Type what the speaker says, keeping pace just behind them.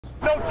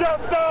No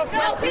justice,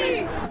 no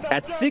peace.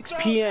 At 6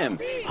 p.m.,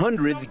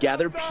 hundreds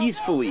gather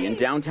peacefully in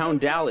downtown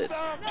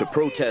Dallas to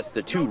protest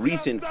the two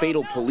recent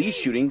fatal police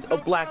shootings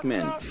of black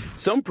men.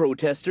 Some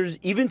protesters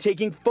even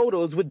taking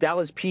photos with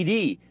Dallas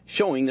PD,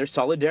 showing their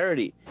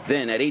solidarity.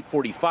 Then at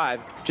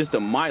 8:45, just a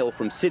mile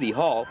from City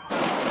Hall,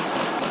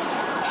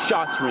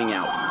 shots ring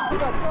out.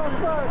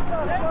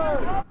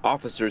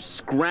 Officers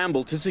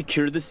scramble to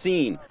secure the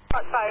scene,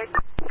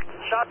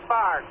 Shots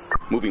fired.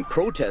 moving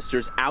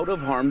protesters out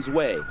of harm's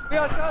way. We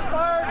got shots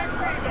fired.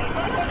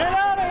 Get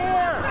out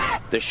of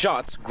here. The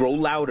shots grow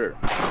louder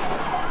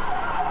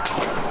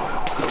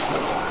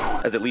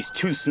as at least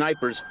two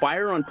snipers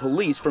fire on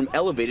police from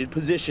elevated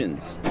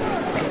positions.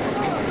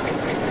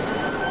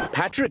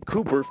 Patrick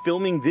Cooper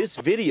filming this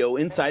video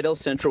inside El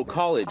Centro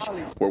College,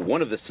 where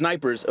one of the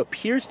snipers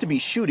appears to be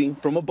shooting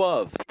from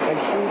above.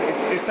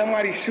 Is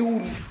somebody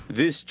shooting?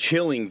 This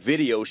chilling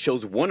video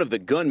shows one of the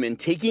gunmen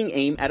taking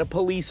aim at a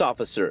police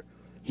officer.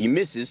 He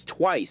misses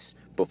twice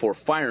before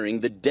firing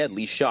the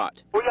deadly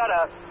shot. We got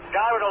a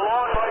guy with a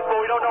long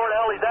rifle. We don't know where the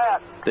hell he's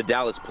at. The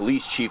Dallas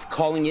police chief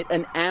calling it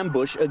an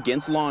ambush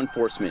against law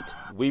enforcement.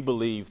 We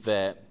believe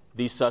that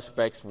these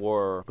suspects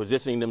were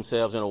positioning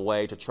themselves in a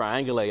way to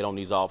triangulate on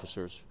these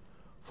officers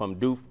from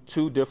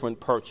two different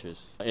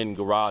perches in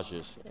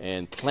garages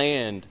and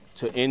planned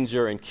to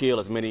injure and kill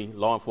as many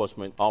law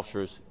enforcement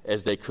officers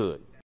as they could.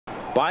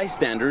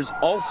 Bystanders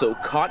also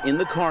caught in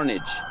the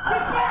carnage.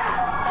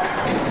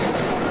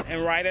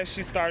 And right as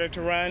she started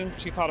to run,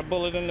 she caught a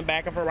bullet in the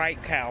back of her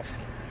right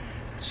calf.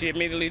 She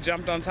immediately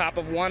jumped on top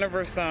of one of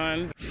her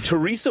sons.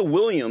 Teresa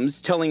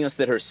Williams telling us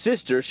that her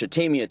sister,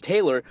 Shatamia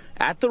Taylor,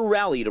 at the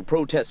rally to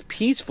protest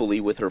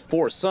peacefully with her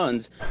 4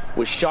 sons,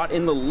 was shot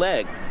in the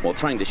leg while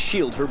trying to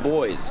shield her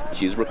boys.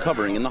 She's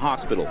recovering in the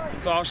hospital.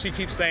 So all she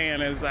keeps saying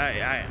is,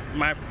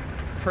 my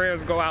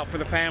prayers go out for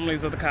the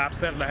families of the cops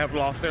that have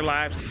lost their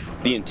lives.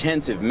 The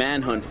intensive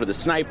manhunt for the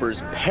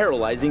snipers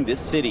paralyzing this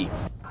city.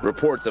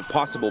 Reports of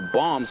possible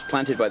bombs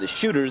planted by the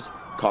shooters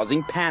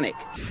causing panic.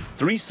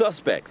 3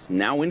 suspects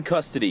now in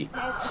custody.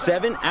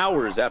 7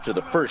 hours after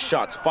the first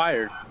shots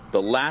fired,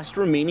 the last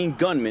remaining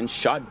gunman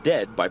shot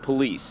dead by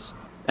police.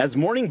 As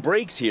morning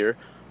breaks here,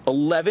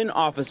 11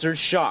 officers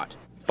shot,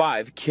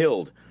 5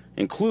 killed,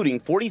 including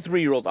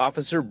 43-year-old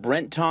Officer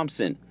Brent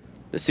Thompson.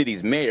 The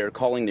city's mayor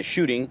calling the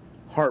shooting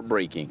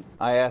heartbreaking.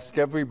 I ask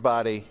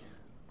everybody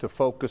to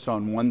focus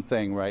on one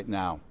thing right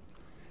now,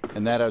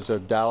 and that is our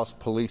Dallas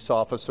police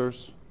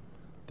officers,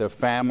 their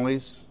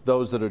families,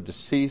 those that are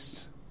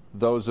deceased,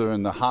 those that are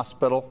in the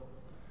hospital,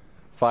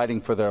 fighting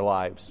for their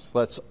lives.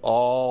 Let's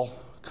all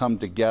come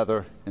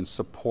together and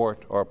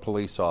support our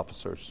police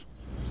officers.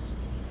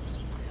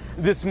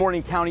 This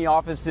morning, county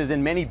offices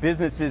and many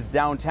businesses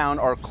downtown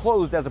are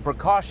closed as a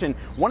precaution.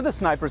 One of the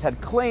snipers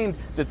had claimed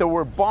that there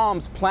were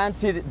bombs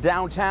planted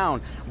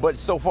downtown, but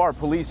so far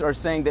police are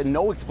saying that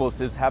no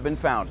explosives have been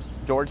found.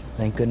 George?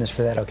 Thank goodness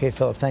for that. Okay,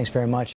 Philip, thanks very much.